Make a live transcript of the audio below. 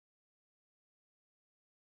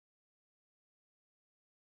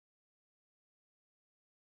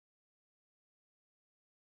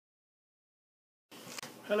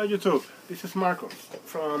Hello YouTube, this is Marcos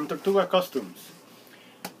from Tortuga Customs.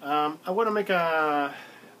 I want to make a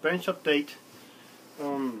bench update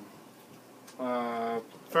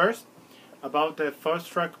first about the Ford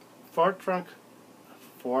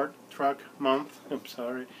truck month. I'm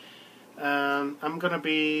sorry. I'm gonna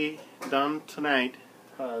be done tonight.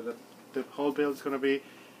 The whole build is gonna be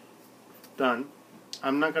done.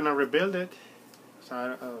 I'm not gonna rebuild it.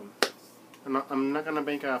 So I'm not gonna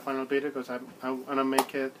make a final video because I wanna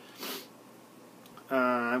make it.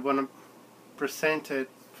 I wanna present it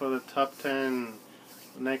for the top 10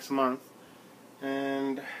 next month,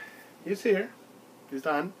 and it's here. It's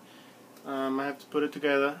done. I have to put it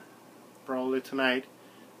together probably tonight.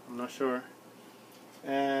 I'm not sure.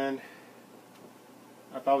 And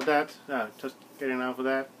about that, just getting out of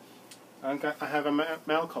that. I have a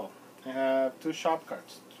mail call. I have two new shop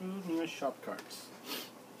cards.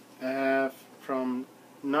 I have from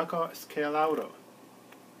Noco Scale Auto.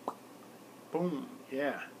 Boom,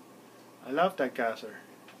 yeah. I love that gasser.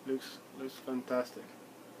 Looks fantastic.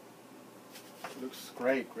 Looks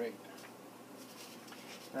great.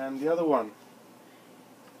 And the other one.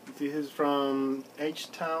 This is from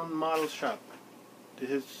H-Town Model Shop.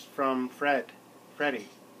 This is from Freddy.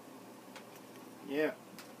 Yeah.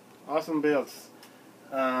 Awesome builds.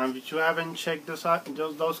 If you haven't checked those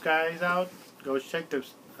guys out, go check the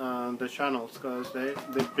channels, because they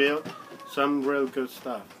build some real good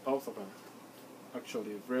stuff. Both of them,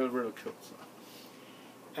 actually, real cool stuff.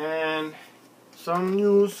 And some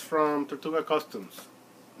news from Tortuga Customs.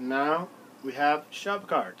 Now we have shop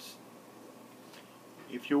cards.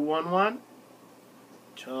 If you want one,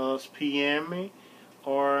 just PM me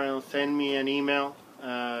or send me an email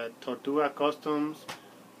at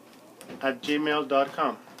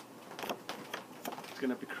tortugacustoms@gmail.com. It's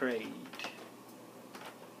gonna be great.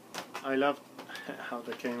 I love how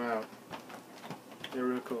they came out. They're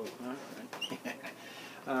real cool. Huh?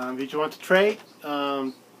 If you want to trade,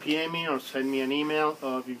 PM me or send me an email.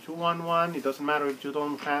 If you want one, it doesn't matter if you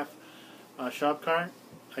don't have a shop card.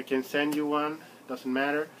 I can send you one. Doesn't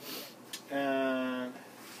matter. And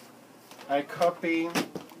I copy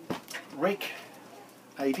Rick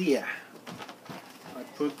idea. I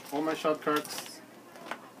put all my shop cards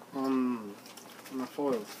on a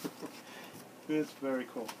foil. It's very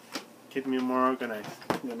cool. Keep me more organized,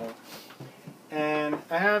 you know. And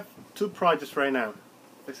I have two projects right now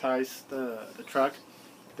besides the truck.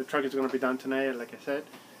 The truck is going to be done tonight, like I said.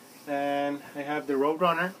 And I have the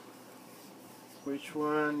Roadrunner. Which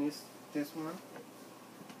one is this one?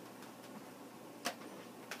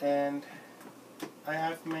 And I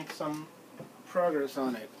have made some progress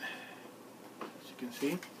on it. As you can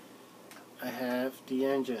see, I have the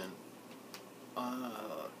engine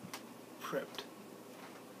prepped.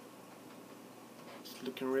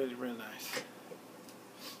 Looking really nice.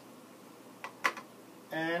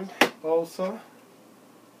 And also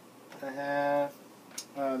I have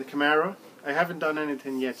the Camaro. I haven't done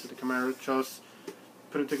anything yet to the Camaro, just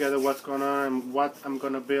put it together, what's going on and what I'm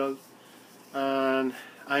gonna build. And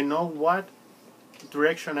I know what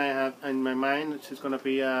direction I have in my mind. It's gonna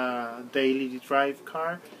be a daily drive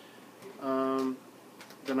car.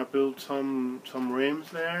 Gonna build some rims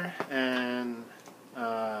there, and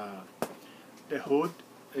the hood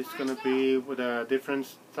is gonna be with a different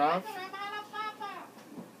stuff,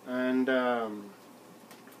 and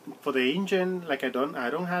for the engine, like I don't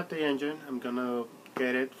have the engine. I'm gonna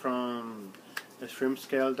get it from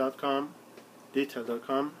extremescale.com,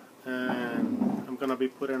 detail.com, and I'm gonna be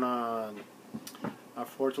putting on a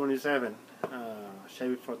 427,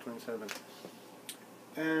 Chevy 427,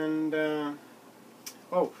 and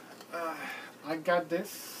I got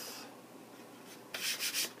this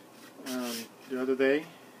the other day,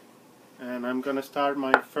 and I'm gonna start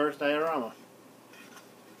my first diorama.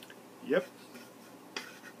 Yep,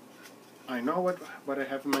 I know what I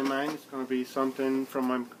have in my mind. It's gonna be something from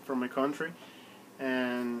my country,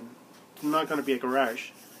 and it's not gonna be a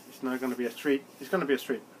garage. It's not gonna be a street. It's gonna be a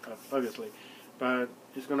street, obviously, but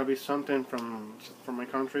it's gonna be something from my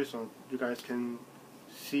country, so you guys can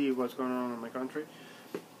see what's going on in my country.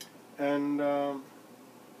 And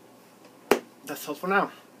that's all for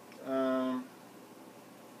now.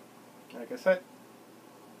 Like I said,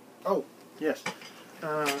 oh yes,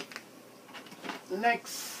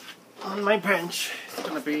 next on my bench is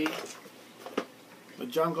gonna be the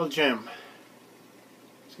Jungle Gym.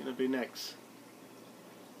 It's gonna be next.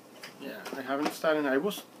 Yeah, I haven't started. I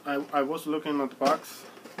was looking at the box,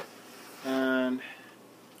 and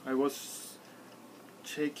I was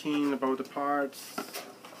checking about the parts.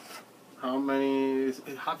 How many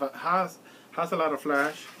it has a lot of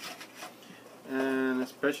flash, and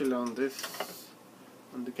especially on this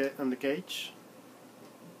on the gauge.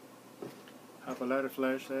 Have a lot of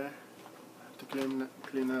flash there. Have to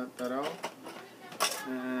clean that out.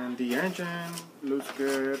 And the engine looks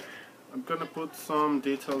good. I'm gonna put some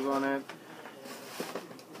details on it.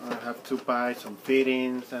 I have to buy some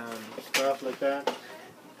fittings and stuff like that,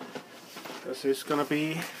 because it's gonna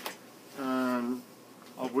be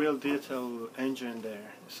a real detailed engine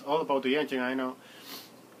there. It's all about the engine, I know,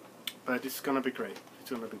 but it's gonna be great. It's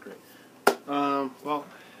gonna be great. Well,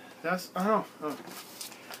 that's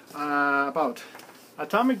about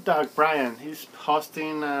Atomic Dog Brian. He's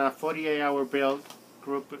hosting a 48-hour build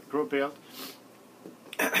group build,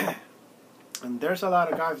 and there's a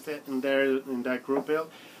lot of guys in that group build.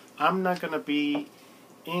 I'm not gonna be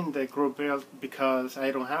in the group build because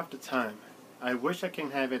I don't have the time. I wish I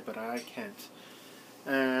can have it, but I can't.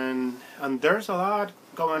 And there's a lot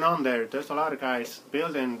going on there. There's a lot of guys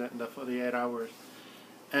building the 48 hours.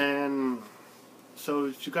 And so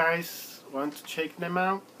if you guys want to check them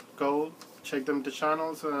out, go check the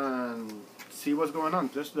channels and see what's going on.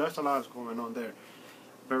 There's a lot going on there.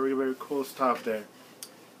 Very, very cool stuff there.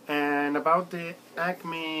 And about the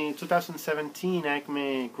Acme 2017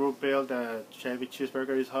 Acme group build that Chevy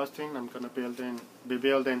Cheeseburger is hosting, I'm gonna be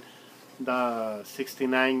building the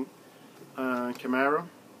 69 Camaro.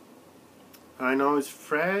 I know it's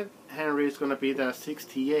Fred Henry is gonna be the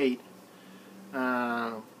 68.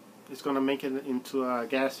 It's gonna make it into a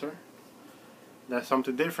gasser. That's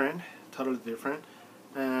something different, totally different.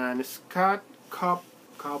 And Scott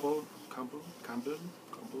Campbell.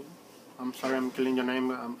 I'm sorry, I'm killing your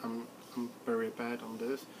name. I'm very bad on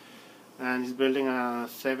this. And he's building a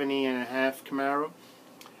 70.5 Camaro.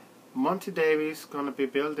 Monty Davis gonna be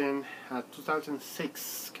building a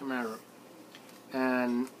 2006 Camaro.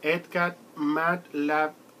 And Ed got Mad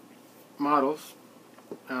Lab Models.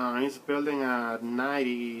 He's building a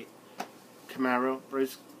 90 Camaro, but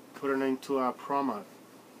he's putting it into a Pro Mod.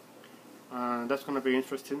 That's gonna be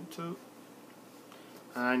interesting too.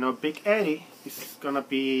 I know Big Eddie is gonna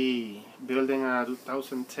be building a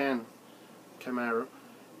 2010 Camaro,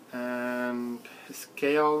 and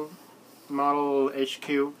Scale Model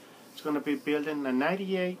HQ is gonna be building a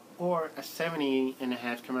 98 or a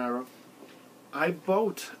 70.5 Camaro. I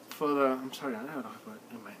bought for the. I'm sorry, I don't have it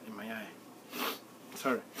in my eye.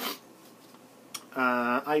 Sorry.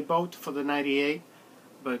 I bought for the 98,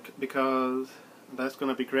 but because that's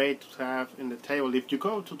gonna be great to have in the table. If you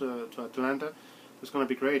go to Atlanta, it's gonna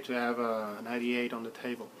be great to have a 98 on the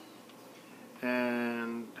table.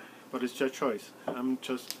 But it's your choice. I'm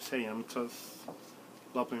just saying. I'm just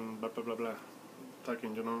blah blah blah blah,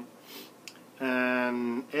 talking, you know.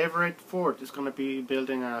 And Everett Ford is gonna be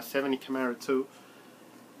building a 70 Camaro too.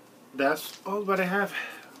 That's all what I have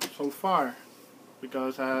so far,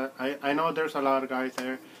 because I know there's a lot of guys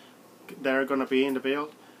there that are gonna be in the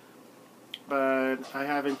build, but I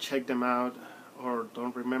haven't checked them out or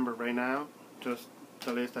don't remember right now. Just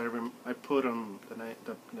the list I put on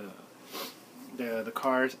the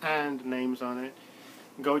cars and the names on it.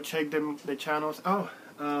 Go check the channels. Oh,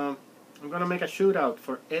 I'm gonna make a shootout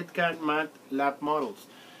for Edgar Mad Lab Models.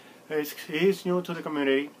 He's new to the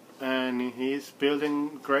community and he's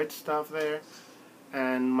building great stuff there.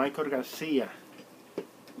 And Michael Garcia,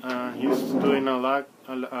 he's doing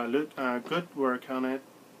good work on it.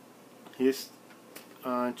 He's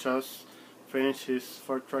just finished his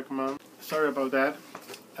 4-truck month. Sorry about that.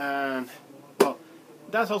 And well,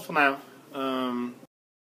 that's all for now.